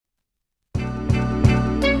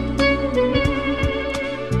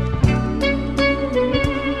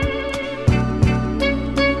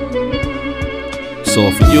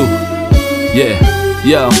You, yeah,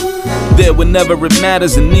 yo. There whenever it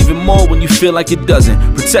matters, and even more when you feel like it doesn't.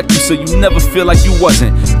 Protect you so you never feel like you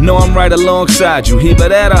wasn't. Know I'm right alongside you, either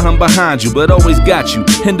that or I'm behind you, but always got you.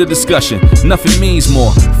 End the discussion, nothing means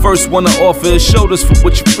more. First one to offer is shoulders for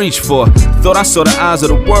what you reach for. Thought I saw the eyes of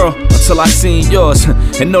the world until I seen yours.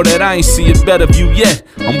 And know that I ain't see a better view yet.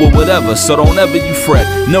 I'm with whatever, so don't ever you fret.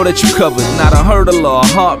 Know that you covered, not a hurt, a law, a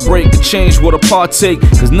heartbreak, a change, what a partake.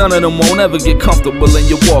 Cause none of them won't ever get comfortable in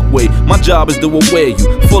your walkway. My job is to aware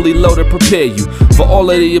you, fully loaded, prepare you for all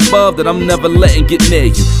of the above that I'm never letting get near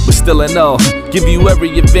you. But still in all, give you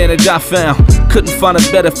every advantage I found. Couldn't find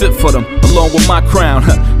a better fit for them, along with my crown.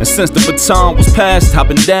 And since the baton was passed,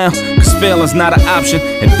 hopping down. Cause failing's not an option,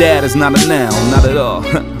 and dad is not a noun, not at all.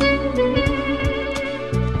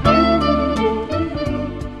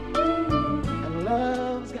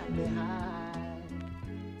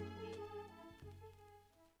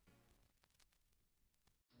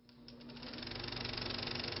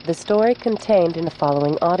 The story contained in the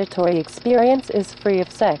following auditory experience is free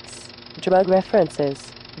of sex, drug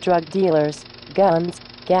references, drug dealers, guns,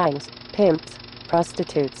 gangs, pimps,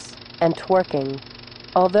 prostitutes, and twerking.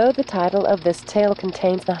 Although the title of this tale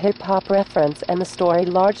contains the hip-hop reference and the story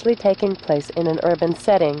largely taking place in an urban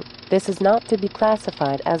setting, this is not to be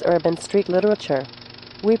classified as urban street literature.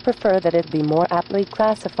 We prefer that it be more aptly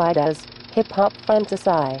classified as hip-hop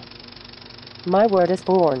fantasy. My word is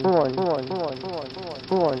born.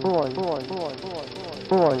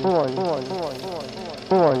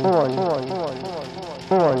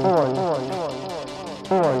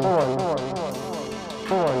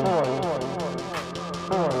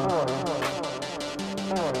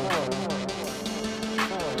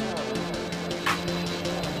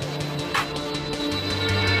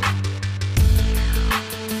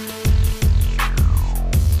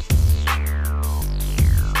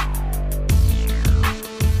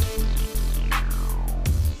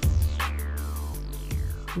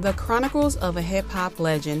 The Chronicles of a Hip-Hop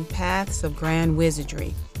Legend, Paths of Grand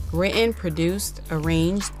Wizardry. Written, produced,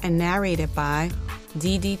 arranged, and narrated by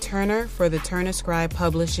D.D. Turner for the Turner Scribe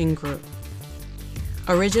Publishing Group.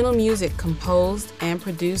 Original music composed and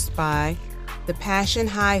produced by The Passion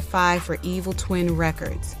Hi-Fi for Evil Twin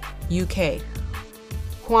Records, UK.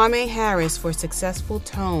 Kwame Harris for Successful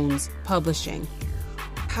Tones Publishing.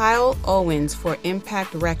 Kyle Owens for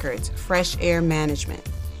Impact Records, Fresh Air Management.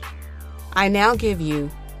 I now give you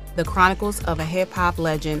The Chronicles of a Hip-Hop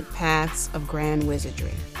Legend, Paths of Grand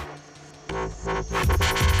Wizardry.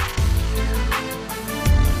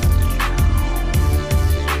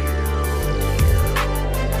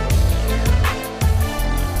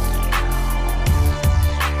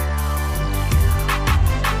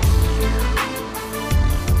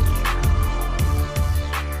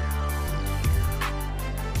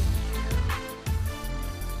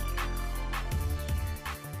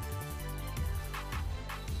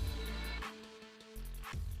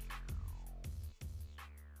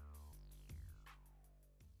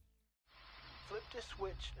 Flip this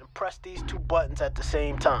switch and press these two buttons at the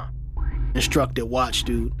same time, instructed Watch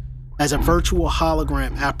Dude, as a virtual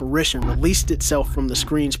hologram apparition released itself from the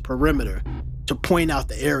screen's perimeter to point out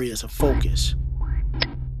the areas of focus.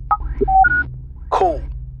 Cool,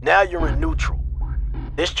 now you're in neutral.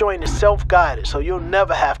 This joint is self-guided, so you'll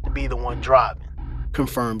never have to be the one driving,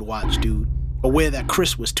 confirmed Watch Dude, aware that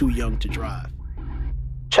Chris was too young to drive.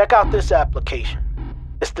 Check out this application.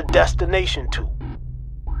 It's the destination tool.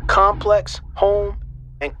 Complex, home,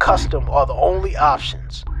 and custom are the only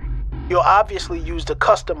options. You'll obviously use the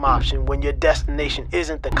custom option when your destination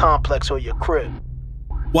isn't the complex or your crib.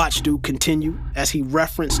 Watch Dude continued as he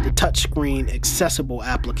referenced the touchscreen accessible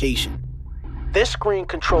application. This screen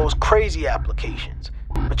controls crazy applications,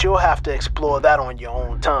 but you'll have to explore that on your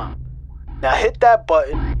own time. Now hit that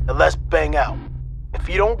button and let's bang out. If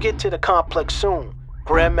you don't get to the complex soon,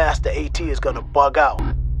 Grandmaster AT is gonna bug out,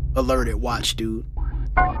 alerted Watch Dude.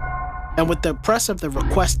 And with the press of the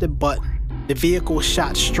requested button, the vehicle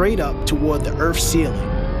shot straight up toward the Earth's ceiling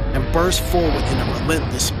and burst forward in a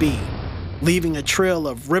relentless speed, leaving a trail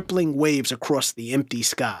of rippling waves across the empty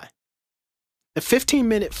sky. The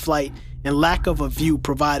 15-minute flight and lack of a view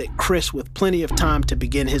provided Chris with plenty of time to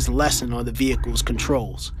begin his lesson on the vehicle's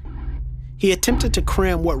controls. He attempted to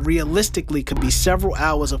cram what realistically could be several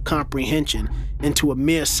hours of comprehension into a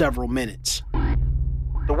mere several minutes.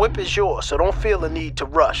 The whip is yours, so don't feel the need to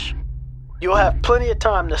rush. You'll have plenty of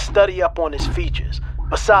time to study up on its features.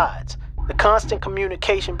 Besides, the constant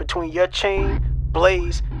communication between your chain,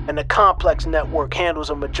 Blaze, and the complex network handles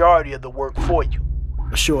a majority of the work for you,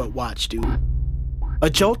 assured Watch Dude. A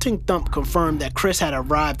jolting thump confirmed that Chris had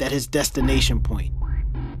arrived at his destination point.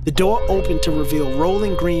 The door opened to reveal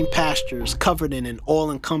rolling green pastures covered in an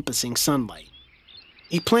all-encompassing sunlight.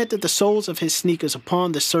 He planted the soles of his sneakers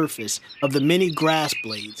upon the surface of the many grass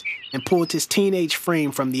blades and pulled his teenage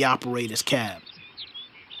frame from the operator's cab.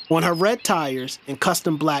 On her red tires and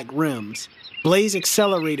custom black rims, Blaze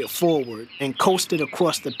accelerated forward and coasted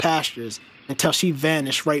across the pastures until she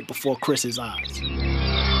vanished right before Chris's eyes.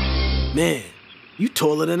 "Man, you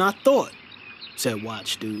taller than I thought," said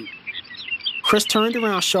Watch Dude. Chris turned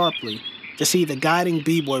around sharply to see the guiding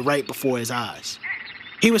B-boy right before his eyes.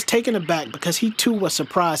 He was taken aback because he too was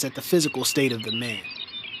surprised at the physical state of the man.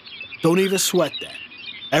 "Don't even sweat that.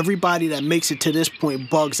 Everybody that makes it to this point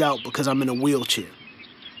bugs out because I'm in a wheelchair.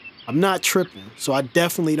 I'm not tripping, so I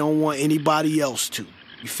definitely don't want anybody else to.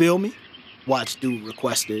 You feel me?" Watch Dude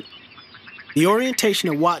requested. The orientation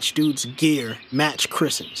of Watch Dude's gear matched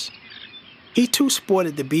Chris's. He too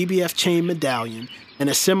sported the BBF chain medallion and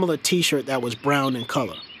a similar t-shirt that was brown in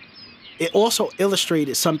color. It also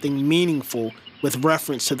illustrated something meaningful with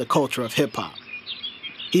reference to the culture of hip-hop.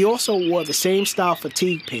 He also wore the same style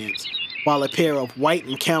fatigue pants, while a pair of white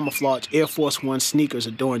and camouflage Air Force One sneakers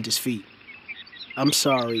adorned his feet. "I'm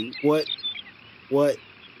sorry, what?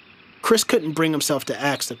 Chris couldn't bring himself to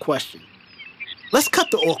ask the question. "Let's cut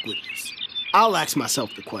the awkwardness. I'll ask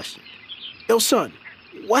myself the question. Yo, son,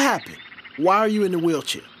 what happened? Why are you in the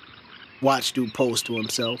wheelchair?" Watch Dude posed to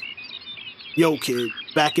himself. "Yo, kid,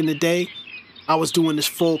 back in the day, I was doing this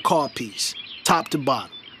full car piece, top to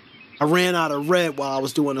bottom. I ran out of red while I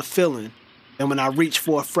was doing a fill-in, and when I reached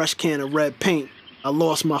for a fresh can of red paint, I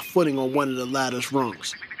lost my footing on one of the ladder's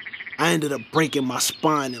rungs. I ended up breaking my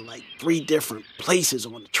spine in like 3 different places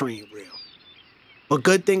on the train rail. But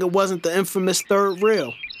good thing it wasn't the infamous third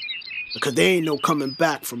rail, because there ain't no coming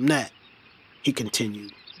back from that," he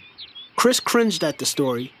continued. Chris cringed at the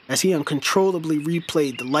story as he uncontrollably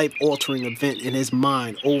replayed the life-altering event in his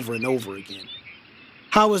mind over and over again.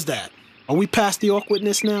 "How was that? Are we past the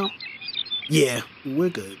awkwardness now?" "Yeah, we're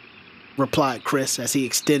good," replied Chris as he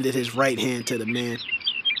extended his right hand to the man.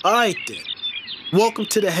 "All right then. Welcome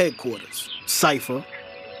to the headquarters, Cypher."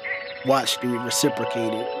 Watch Dude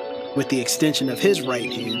reciprocated with the extension of his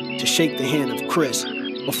right hand to shake the hand of Chris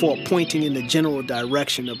before pointing in the general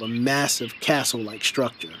direction of a massive castle-like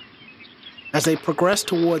structure. As they progressed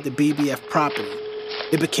toward the BBF property,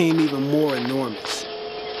 it became even more enormous.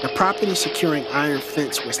 The property securing iron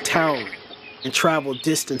fence was towering and traveled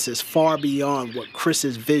distances far beyond what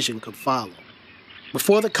Chris's vision could follow.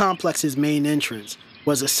 Before the complex's main entrance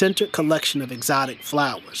was a centered collection of exotic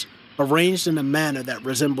flowers, arranged in a manner that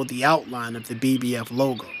resembled the outline of the BBF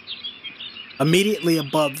logo. Immediately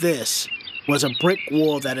above this was a brick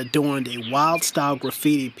wall that adorned a wild-style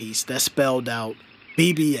graffiti piece that spelled out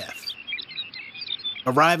BBF.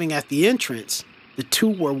 Arriving at the entrance, the two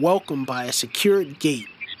were welcomed by a secured gate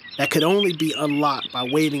that could only be unlocked by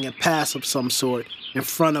waving a pass of some sort in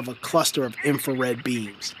front of a cluster of infrared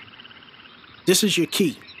beams. "This is your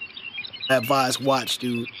key," advised Watch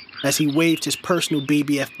Dude as he waved his personal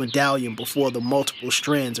BBF medallion before the multiple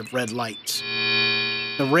strands of red lights.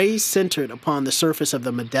 The rays centered upon the surface of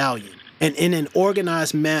the medallion and in an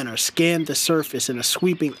organized manner scanned the surface in a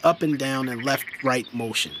sweeping up and down and left-right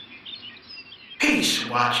motion. "Peace,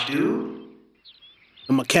 Watch Dude,"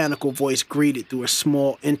 a mechanical voice greeted through a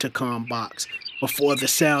small intercom box before the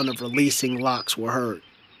sound of releasing locks were heard.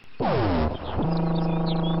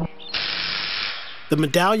 "The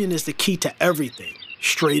medallion is the key to everything,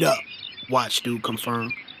 straight up," Watch Dude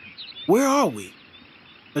confirmed. "Where are we?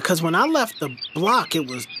 Because when I left the block, it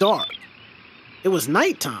was dark. It was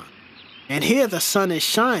nighttime, and here the sun is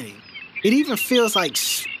shining. It even feels like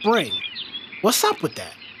spring. What's up with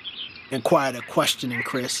that?" inquired a questioning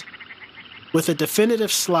Chris. With a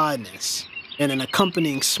definitive slyness and an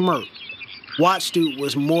accompanying smirk, Watch Dude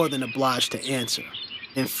was more than obliged to answer.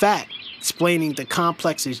 In fact, explaining the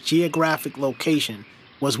complex's geographic location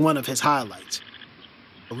was one of his highlights.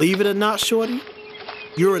 "Believe it or not, shorty,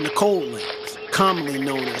 you're in the cold lands, commonly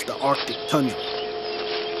known as the Arctic tundra."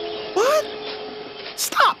 "What?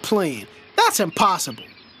 Stop playing. That's impossible.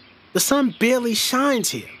 The sun barely shines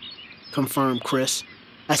here," confirmed Chris,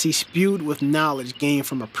 as he spewed with knowledge gained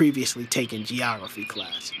from a previously taken geography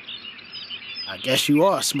class. "I guess you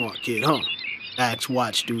are a smart kid, huh?" asked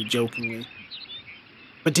Watch Dude jokingly.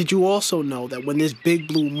 "But did you also know that when this big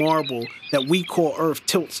blue marble that we call Earth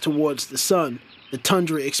tilts towards the sun, the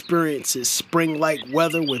tundra experiences spring-like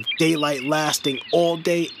weather with daylight lasting all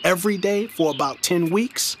day, every day for about 10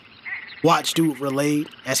 weeks? Watch Dude relayed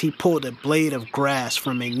as he pulled a blade of grass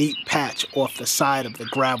from a neat patch off the side of the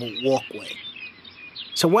graveled walkway.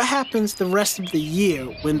 "So what happens the rest of the year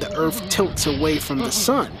when the Earth tilts away from the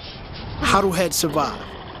sun? How do heads survive?"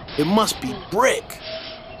 It must be brick,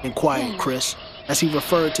 inquired Chris, as he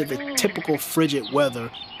referred to the typical frigid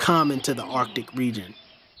weather common to the Arctic region.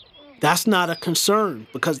 That's not a concern,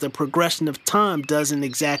 because the progression of time doesn't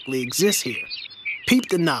exactly exist here. Peep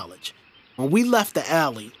the knowledge. When we left the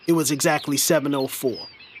alley, it was exactly 7:04,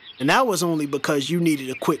 and that was only because you needed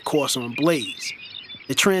a quick course on Blaze.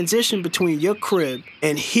 The transition between your crib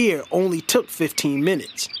and here only took 15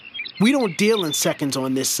 minutes. We don't deal in seconds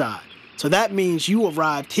on this side, so that means you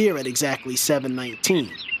arrived here at exactly 7:19.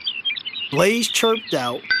 Blaze chirped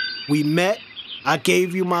out, we met, I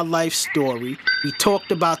gave you my life story, we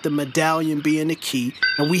talked about the medallion being the key,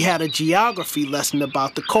 and we had a geography lesson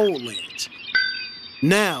about the cold lands.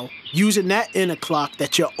 Now, using that inner clock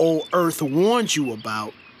that your old Earth warned you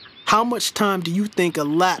about, how much time do you think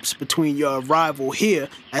elapsed between your arrival here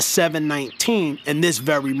at 7:19 and this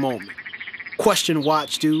very moment? Questioned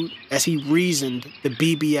Watch Dude as he reasoned the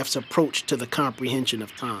BBF's approach to the comprehension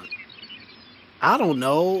of time. I don't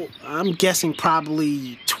know, I'm guessing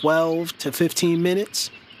probably 12 to 15 minutes,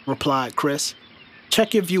 replied Chris.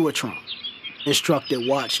 Check your Viewertron, instructed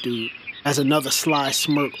Watch Dude as another sly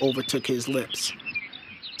smirk overtook his lips.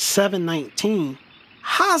 7:19?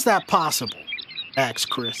 How's that possible? Asked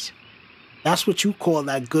Chris. That's what you call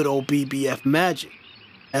that good old BBF magic.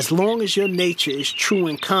 As long as your nature is true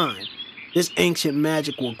and kind, this ancient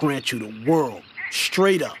magic will grant you the world,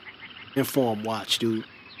 straight up, informed Watch Dude.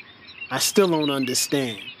 I still don't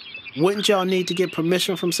understand. Wouldn't y'all need to get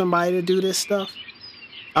permission from somebody to do this stuff?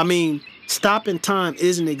 I mean, stopping time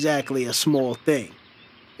isn't exactly a small thing,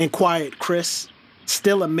 inquired Chris,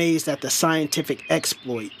 still amazed at the scientific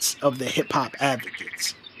exploits of the hip-hop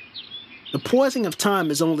advocates. The pausing of time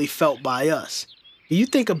is only felt by us. Do you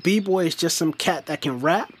think a b-boy is just some cat that can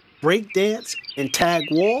rap, break dance, and tag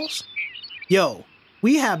walls? Yo,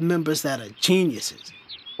 we have members that are geniuses.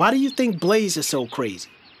 Why do you think Blaze is so crazy?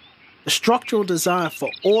 The structural design for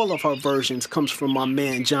all of her versions comes from my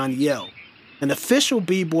man Johnny L, an official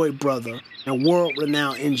b-boy brother and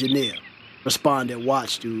world-renowned engineer, responded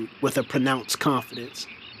Watch Dude with a pronounced confidence.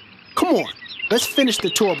 Come on, let's finish the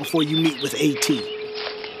tour before you meet with AT,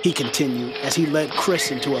 he continued as he led Chris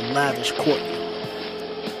into a lavish courtyard.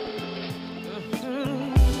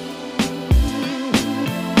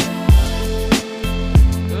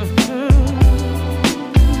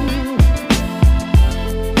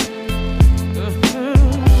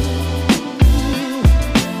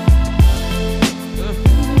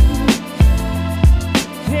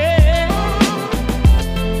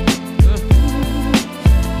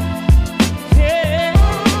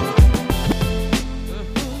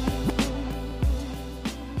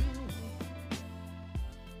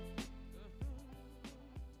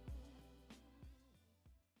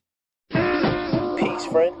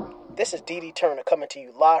 Friend, this is DD Turner coming to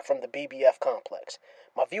you live from the BBF complex.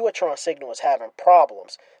 My Viewertron signal is having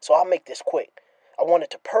problems, so I'll make this quick. I wanted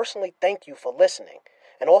to personally thank you for listening,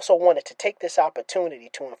 and also wanted to take this opportunity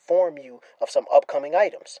to inform you of some upcoming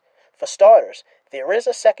items. For starters, there is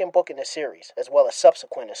a second book in the series, as well as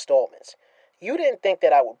subsequent installments. You didn't think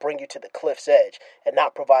that I would bring you to the cliff's edge and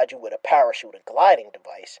not provide you with a parachute and gliding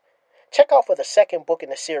device. Check out for the second book in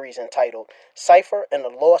the series entitled Cypher and the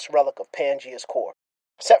Lost Relic of Pangea's Core,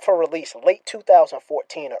 set for release late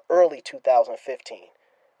 2014 or early 2015.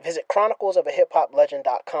 Visit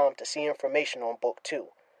chroniclesofahiphoplegend.com to see information on Book 2.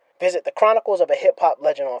 Visit the Chronicles of a Hip Hop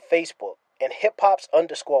Legend on Facebook and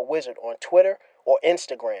hiphops_wizard on Twitter or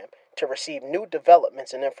Instagram to receive new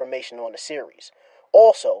developments and information on the series.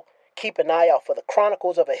 Also, keep an eye out for the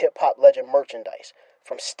Chronicles of a Hip Hop Legend merchandise.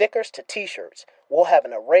 From stickers to t-shirts, we'll have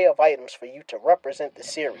an array of items for you to represent the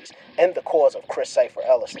series and the cause of Chris Cypher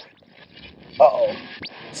Ellison. Uh-oh,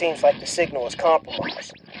 seems like the signal is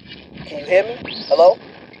compromised. Can you hear me? Hello?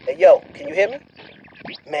 Hey, yo, can you hear me?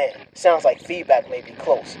 Man, sounds like feedback may be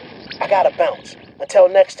close. I gotta bounce. Until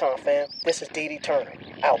next time, fam, this is DD Turner.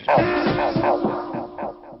 Out, out, out, out, out, out, out,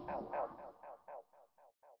 out.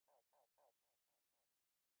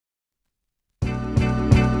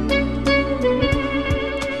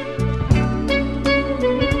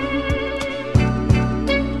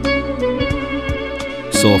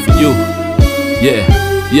 It's all for you.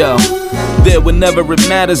 Yeah, yo. There whenever it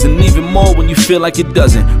matters, and even more when you feel like it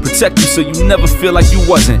doesn't. Protect you so you never feel like you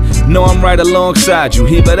wasn't. Know I'm right alongside you,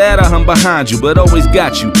 either that or I'm behind you, but always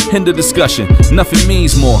got you. End of discussion, nothing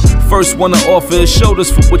means more. First one to offer is shoulders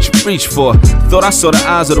for what you reach for. Thought I saw the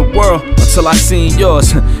eyes of the world until I seen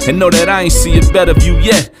yours. And know that I ain't see a better view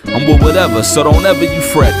yet. I'm with whatever, so don't ever you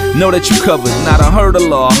fret. Know that you covered, not a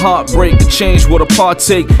hurdle or a heartbreak. A change what a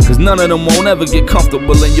partake, cause none of them won't ever get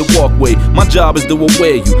comfortable in your walkway. My job is to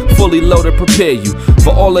aware you, fully loaded to prepare you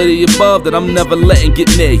for all of the above that I'm never letting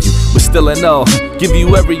get near you. But still in all, give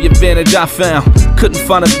you every advantage I found. Couldn't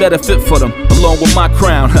find a better fit for them, along with my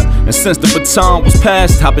crown. And since the baton was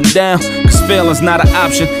passed, I've been down, cause failing's not an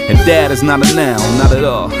option, and dad is not a noun, not at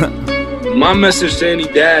all. My message to any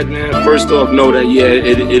dad, man, first off, know that, yeah,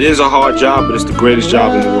 it is a hard job, but it's the greatest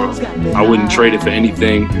job in the world. I wouldn't trade it for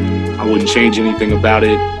anything. I wouldn't change anything about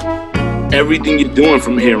it. Everything you're doing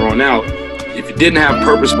from here on out, if it didn't have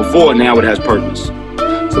purpose before, now it has purpose.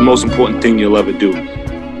 It's the most important thing you'll ever do.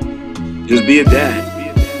 Just be a dad.